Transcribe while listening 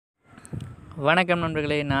வணக்கம்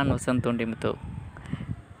நண்பர்களே, நான் வசந்த் தோண்டிமுத்து.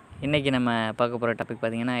 இன்றைக்கி நம்ம பார்க்க போகிற டாபிக்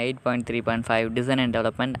பார்த்திங்கன்னா 8.3.5 design and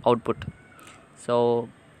development output. So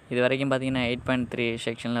இது வரைக்கும் பார்த்திங்கன்னா 8.3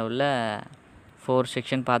 செக்ஷனில் உள்ள 4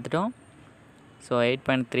 செக்ஷன் பார்த்துட்டோம். ஸோ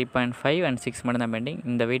 8.3.5 அண்ட் 6 மட்டும் தான் பெண்டிங்.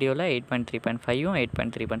 இந்த வீடியோவில் 8.3.5ம்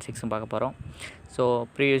 8.3.6ம் பார்க்க போகிறோம். ஸோ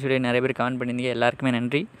ப்ரீவியஸ் வீடியோ நிறைய பேர் கமெண்ட் பண்ணியிருந்தீங்க, எல்லாருக்குமே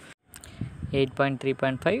நன்றி.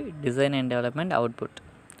 8.3.5 டிசைன் அண்ட் டெவலப்மெண்ட் அவுட்புட்.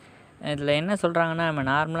 இதில் என்ன சொல்கிறாங்கன்னா,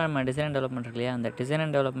 நம்ம டிசைன் அண்ட் டெவலப்மெண்ட் இருக்கு இல்லையா, அந்த டிசைன்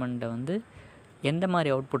அண்ட் டெவலப்மெண்ட்டை வந்து எந்த மாதிரி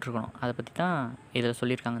அவுட்புட் இருக்கணும் அதை பற்றி தான் இதில்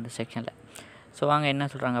சொல்லியிருக்காங்க இந்த செக்ஷனில். ஸோ வாங்க என்ன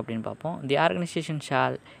சொல்கிறாங்க அப்படின்னு பார்ப்போம். தி organisation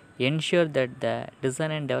shawl ensure that the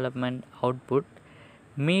design and development output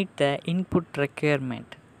meet the input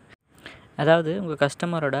requirement. அதாவது உங்கள்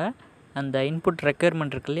கஸ்டமரோட அந்த இன்புட்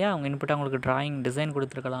ரெக்யர்மெண்ட் இருக்கு இல்லையா, அவங்க இன்புட் அவங்களுக்கு ட்ராயிங் டிசைன்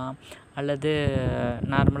கொடுத்துருக்கலாம், அல்லது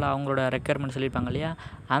நார்மலாக அவங்களோட ரெக்யர்மெண்ட் சொல்லியிருப்பாங்க இல்லையா,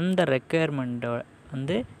 அந்த ரெக்யர்மெண்ட்டை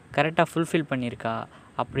வந்து கரெக்டாக ஃபுல்ஃபில் பண்ணியிருக்கா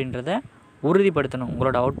அப்படின்றத உறுதிப்படுத்தணும்.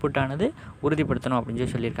 உங்களோட அவுட்புட்டானது உறுதிப்படுத்தணும் அப்படின்னு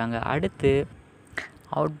சொல்லியிருக்காங்க. அடுத்து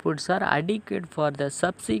outputs R adequate for the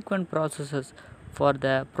subsequent processes for the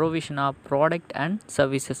provision of product and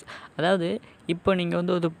services. அதாவது இப்போ நீங்கள்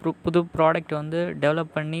வந்து ஒரு புது ப்ராடக்ட் வந்து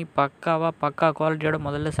டெவலப் பண்ணி பக்கா குவாலிட்டியோட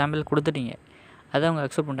முதல்ல சாம்பிள் கொடுத்துட்டீங்க, அதை அவங்க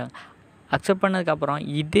அக்செப்ட் பண்ணிட்டாங்க. அக்செப்ட் பண்ணதுக்கப்புறம்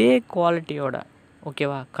இதே குவாலிட்டியோட,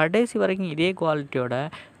 ஓகேவா, கடைசி வரைக்கும் இதே குவாலிட்டியோட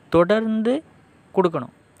தொடர்ந்து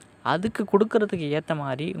கொடுக்கணும். அதுக்கு கொடுக்கறதுக்கு ஏற்ற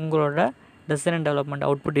மாதிரி உங்களோட டிசைன் அண்ட் டெவலப்மெண்ட்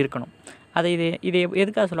அவுட்புட் இருக்கணும். இது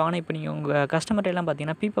எதுக்காக சொல்லுவாங்கன்னா, இப்போ நீங்கள் உங்கள் கஸ்டமர்ட்டெல்லாம்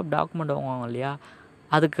பார்த்தீங்கன்னா பிபிஎஃப் டாக்குமெண்ட் வாங்குவாங்க இல்லையா,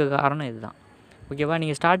 அதுக்கு காரணம் இதுதான். ஓகேவா,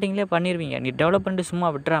 நீங்கள் ஸ்டார்டிங்லேயே பண்ணிடுவீங்க, நீ டெவலப் பண்ணிட்டு சும்மா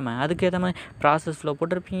விட்டுறாமல் அதுக்கு ஏற்ற மாதிரி ப்ராசஸ் ஃப்ளோ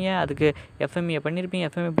போட்டிருப்பீங்க, அதுக்கு எஃப்எம்ஏ பண்ணியிருப்பீங்க,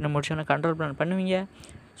 எஃப்எம்ஏ பண்ணி முடிச்சோன்னா கண்ட்ரோல் பிளான் பண்ணுவீங்க.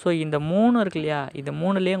 ஸோ இந்த 3 இருக்கு இல்லையா, இந்த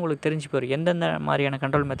 3லேயே உங்களுக்கு தெரிஞ்சு போயிடும் எந்தெந்த மாதிரியான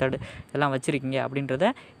கண்ட்ரோல் மெத்தடு எல்லாம் வச்சுருக்கீங்க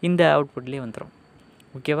அப்படின்றத இந்த அவுட்புட்லேயே வந்துடும்.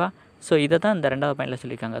 ஓகேவா, ஸோ இதை தான் இந்த 2வது பாயிண்டில்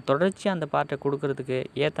சொல்லியிருக்காங்க. தொடர்ச்சியாக அந்த பார்ட்டை கொடுக்கறதுக்கு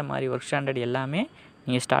ஏற்ற மாதிரி ஒர்க் ஸ்டாண்டர்ட் எல்லாமே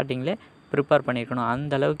நீங்கள் ஸ்டார்டிங்கில் ப்ரிப்பேர் பண்ணியிருக்கணும்.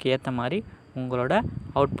 அந்த அளவுக்கு ஏற்ற மாதிரி உங்களோட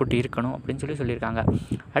அவுட்புட் இருக்கணும் அப்படின்னு சொல்லியிருக்காங்க.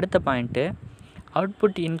 அடுத்த point,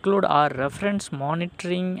 output include R reference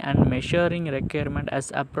monitoring and measuring requirement as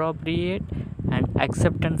appropriate and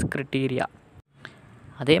acceptance criteria.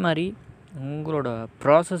 அதே மாதிரி உங்களோட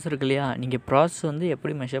ப்ராசஸ் இருக்கு இல்லையா, நீங்கள் ப்ராசஸ் வந்து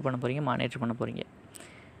எப்படி மெஷர் பண்ண போகிறீங்க, மானிட்டர் பண்ண போகிறீங்க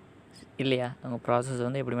இல்லையா, உங்கள் ப்ராசஸ்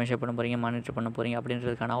வந்து எப்படி மெஷர் பண்ண போகிறீங்க, மானிட்டர் பண்ண போகிறீங்க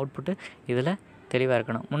அப்படின்றதுக்கான அவுட்புட்டு இதில் தெளிவாக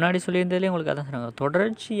இருக்கணும். முன்னாடி சொல்லியிருந்ததுலேயே உங்களுக்கு அதான் சொன்னாங்க,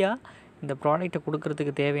 தொடர்ச்சியாக இந்த ப்ராடக்ட்டை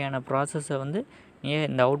கொடுக்குறதுக்கு தேவையான ப்ராசஸை வந்து நீங்கள்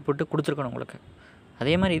இந்த அவுட்புட்டு கொடுத்துருக்கணும் உங்களுக்கு.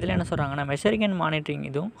 அதே மாதிரி இதில் என்ன சொல்கிறாங்கன்னா, மெஷரிங் அண்ட் மானிட்டரிங்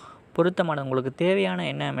இதுவும் பொருத்தமானது. உங்களுக்கு தேவையான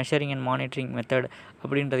என்ன மெஷரிங் அண்ட் மானிட்டரிங் மெத்தட்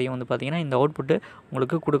அப்படின்றதையும் வந்து பார்த்திங்கன்னா இந்த அவுட்புட்டு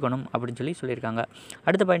உங்களுக்கு கொடுக்கணும் அப்படின்னு சொல்லியிருக்காங்க.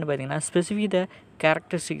 அடுத்த பாயிண்ட் பார்த்திங்கன்னா, specify the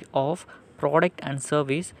characteristic of product and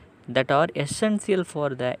service that are essential for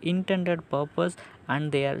the intended purpose and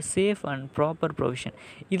their safe and proper provision.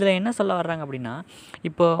 இதில் என்ன சொல்ல வர்றாங்க அப்படின்னா,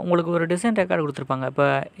 இப்போ உங்களுக்கு ஒரு டிசைன் ரெக்கார்டு கொடுத்துருப்பாங்க.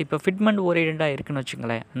 இப்போ ஃபிட்மெண்ட் ஓரியன்டாக இருக்குதுன்னு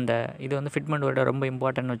வச்சுங்களேன், அந்த இது வந்து ஃபிட்மெண்ட் ஓரியன்டாக ரொம்ப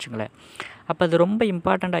இம்பார்ட்டன்ட்னு வச்சுங்களேன். அப்போ அது ரொம்ப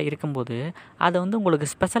இம்பார்ட்டண்ட்டாக இருக்கும்போது அதை வந்து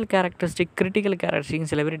உங்களுக்கு ஸ்பெஷல் கேரக்டரிஸ்டிக், கிரிட்டிக்கல் கேரக்டரிஸ்டிக்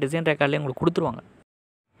சில பேர் டிசைன் ரெக்கார்ட்லேயே உங்களுக்கு கொடுத்துருவாங்க.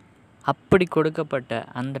 அப்படி கொடுக்கப்பட்ட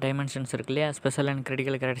அந்த டைமென்ஷன்ஸ் இருக்கு இல்லையா, ஸ்பெஷல் அண்ட்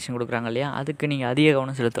கிரிட்டிக்கல் கேரக்டரிஸ்டிக் கொடுக்குறாங்க இல்லையா, அதுக்கு நீங்கள் அதிக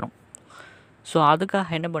கவனம் செலுத்தணும். ஸோ அதுக்காக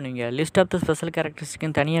என்ன பண்ணுவீங்க, லிஸ்ட் ஆஃப் த ஸ்பெஷல்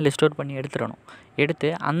கேரக்டரிஸ்டிக்னு தனியாக லிஸ்ட் அவுட் பண்ணி எடுத்து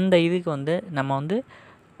அந்த இதுக்கு வந்து நம்ம வந்து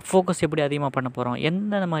ஃபோக்கஸ் எப்படி அதிகமாக பண்ண போகிறோம்,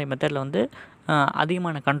 எந்த மாதிரி மெத்தடில் வந்து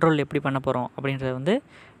அதிகமான கண்ட்ரோல் எப்படி பண்ண போகிறோம் அப்படின்றத வந்து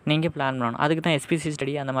நீங்கள் பிளான் பண்ணணும். அதுக்கு தான் எஸ்பிசி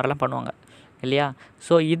ஸ்டடி அந்த மாதிரிலாம் பண்ணுவாங்க இல்லையா.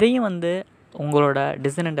 ஸோ இதையும் வந்து உங்களோட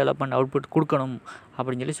டிசைன் அண்ட் டெவலப்மெண்ட் அவுட்புட் கொடுக்கணும்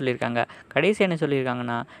அப்படின்னு சொல்லியிருக்காங்க. கடைசி என்ன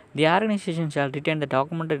சொல்லியிருக்காங்கன்னா, தி organisation shawl retain the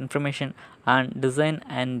documented information and design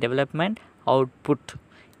and development output.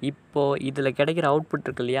 இப்போது இதில் கிடைக்கிற அவுட்புட்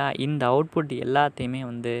இருக்கு இல்லையா, இந்த அவுட்புட் எல்லாத்தையுமே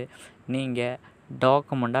வந்து நீங்கள்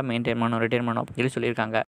டாக்குமெண்ட்டாக மெயின்டைன் ரிட்டைன் பண்ணணும் அப்படின்னு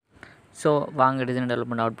சொல்லியிருக்காங்க. ஸோ வாங்க டிசைன்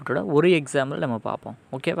டெவலப்மெண்ட் அவுட்புட்டோட ஒரு எக்ஸாம்பிள் நம்ம பார்ப்போம்.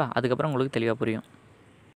 ஓகேவா, அதுக்கப்புறம் உங்களுக்கு தெளிவாக புரியும்.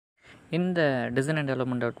 இந்த design and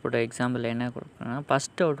development output example என்ன கொடுக்குறோன்னா,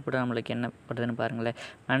 ஃபஸ்ட்டு அவுட்புட் நம்மளுக்கு என்ன வருதுன்னு பாருங்களேன்.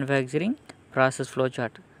 மேனுஃபேக்சரிங் ப்ராசஸ் ஃப்ளோ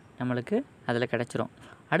சார்ட் நம்மளுக்கு அதில் கிடச்சிரும்.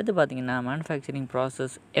 அடுத்து பார்த்திங்கன்னா மேனுஃபேக்சரிங்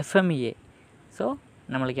ப்ராசஸ் எஃப்எம்இஏ. ஸோ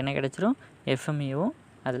நம்மளுக்கு என்ன கிடச்சிரும், எஃப்எம்இஏவும்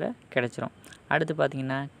அதில் கிடச்சிரும். அடுத்து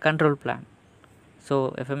பார்த்திங்கன்னா கண்ட்ரோல் பிளான். ஸோ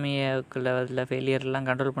எஃப்எம்ஏக்குள்ள அதில் ஃபெயிலியர்லாம்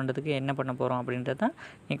கண்ட்ரோல் பண்ணுறதுக்கு என்ன பண்ண போகிறோம் அப்படின்றது தான்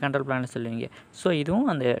நீங்கள் கண்ட்ரோல் பிளானில் சொல்லுவீங்க. ஸோ இதுவும்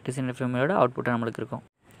அந்த டிசைன் எஃப்எம்ஏயோட அவுட்புட்டாக நம்மளுக்கு இருக்கும்.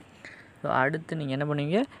 ஸோ அடுத்து நீங்கள் என்ன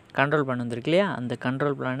பண்ணுவீங்க, கண்ட்ரோல் பிளான் வந்துருக்கு இல்லையா, அந்த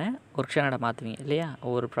கண்ட்ரோல் பிளானை ஒர்க் ஸ்டாண்டர்டாக மாற்றுவீங்க இல்லையா,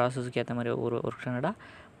 ஒவ்வொரு ப்ராசஸுக்கு ஏற்ற மாதிரி ஒரு ஒர்க் ஸ்டாண்டர்டாக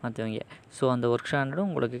மாற்றுவீங்க. ஸோ அந்த ஒர்க்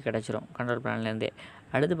ஸ்டாண்டர்டும் உங்களுக்கு கிடச்சிரும் கண்ட்ரோல் பிளான்லேருந்தே.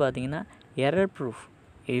 அடுத்து பார்த்திங்கன்னா எரர் ப்ரூஃப்.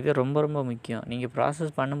 இது ரொம்ப ரொம்ப முக்கியம். நீங்கள்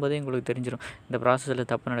ப்ராசஸ் பண்ணும்போதே உங்களுக்கு தெரிஞ்சிடும் இந்த ப்ராசஸில்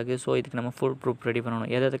தப்பு நடக்குது. ஸோ இதுக்கு நம்ம ஃபுல் ப்ரூஃப் ரெடி பண்ணணும்.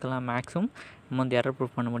 எதுக்கெல்லாம் மேக்ஸிமம் நம்ம வந்து எரர்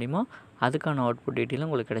ப்ரூஃப் பண்ண முடியுமோ அதுக்கான அவுட்புட் டீட்டெயிலும்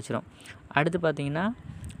உங்களுக்கு கிடச்சிரும். அடுத்து பார்த்திங்கன்னா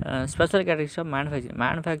special categories of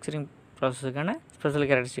manufacturing ப்ராசஸுக்கான special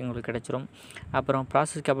characteristic உங்களுக்கு கிடச்சிரும். அப்புறம்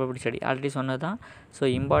ப்ராசஸ் கேப்பபிலிட்டி ஸ்டடி ஆல்ரெடி சொன்னது தான். ஸோ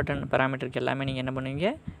இம்பார்ட்டன்ட் பேராமீட்டருக்கு எல்லாமே நீங்கள் என்ன பண்ணுவீங்க,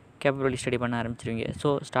 கேப்பபிலிட்டி ஸ்டடி பண்ண ஆரம்பிச்சிருவீங்க. ஸோ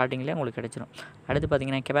ஸ்டார்டிங்கில் உங்களுக்கு கிடச்சிரும். அடுத்து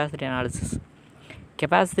பார்த்தீங்கன்னா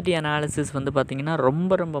கெப்பாசிட்டி அனாலிசிஸ் வந்து பார்த்திங்கன்னா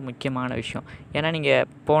ரொம்ப ரொம்ப முக்கியமான விஷயம். ஏன்னா நீங்கள்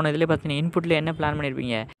போன இதில் பார்த்தீங்கன்னா இன்புட்டில் என்ன பிளான்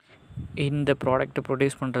பண்ணியிருப்பீங்க, இந்த ப்ராடக்ட்டை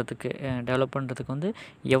ப்ரொடியூஸ் பண்ணுறதுக்கு டெவலப் பண்ணுறதுக்கு வந்து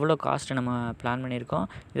எவ்வளோ காஸ்ட்டு நம்ம பிளான் பண்ணியிருக்கோம்,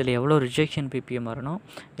 இதில் எவ்வளோ ரிஜெக்ஷன் பிபிஎம் வரணும்,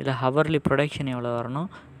 இதில் ஹவர்லி ப்ரொடக்ஷன் எவ்வளோ வரணும்,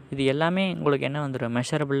 இது எல்லாமே உங்களுக்கு என்ன வந்துடும்,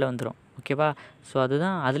 மெஷரபிளில் வந்துடும். ஓகேவா? ஸோ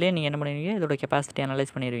அதுதான் அதிலே நீங்கள் என்ன பண்ணுவீங்க, இதோட கெப்பாசிட்டி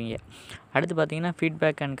அனலைஸ் பண்ணிடுவீங்க. அடுத்து பார்த்தீங்கன்னா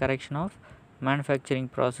feedback and correction of manufacturing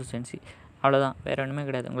process NC. அவ்வளோதான், வேறு ஒன்றுமே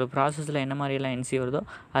கிடையாது. உங்களுக்கு ப்ராசஸில் என்ன மாதிரியெல்லாம் என்சி வருதோ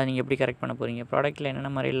அதை நீங்கள் எப்படி கரெக்ட் பண்ண போகிறீங்க, ப்ராடக்ட்டில் என்னென்ன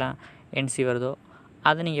மாதிரிலாம் என்சி வருதோ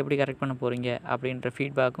அதை நீங்கள் எப்படி கரெக்ட் பண்ண போகிறீங்க அப்படின்ற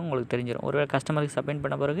ஃபீட்பேக்கும் உங்களுக்கு தெரிஞ்சிடும். ஒருவேளை கஸ்டமருக்கு சப்மிட்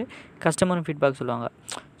பண்ண பிறகு கஸ்டமரும் ஃபீட்பேக் சொல்லுவாங்க.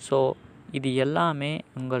 ஸோ இது எல்லாமே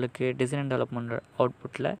உங்களுக்கு டிசைன் அண்ட் டெவலப்மெண்ட்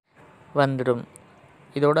அவுட்புட்டில் வந்துடும்.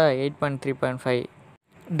 இதோட 8.3.5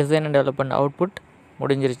 டிசைன் அண்ட் டெவலப்மெண்ட் அவுட்புட்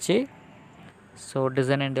முடிஞ்சிருச்சு. So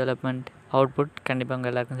design and development output கண்டிப்பாக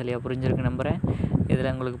உங்கள் எல்லாருக்கும் சரியாக புரிஞ்சிருக்கு நம்புகிறேன்.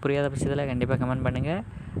 இதில் உங்களுக்கு புரியாத பட்சத்தில் கண்டிப்பாக கமெண்ட் பண்ணுங்கள்.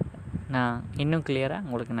 நான் இன்னும் கிளியராக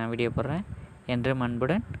உங்களுக்கு நான் வீடியோ போடுறேன். என்று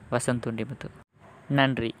அன்புடன் வசந்த் துண்டிமுத்து.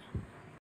 நன்றி.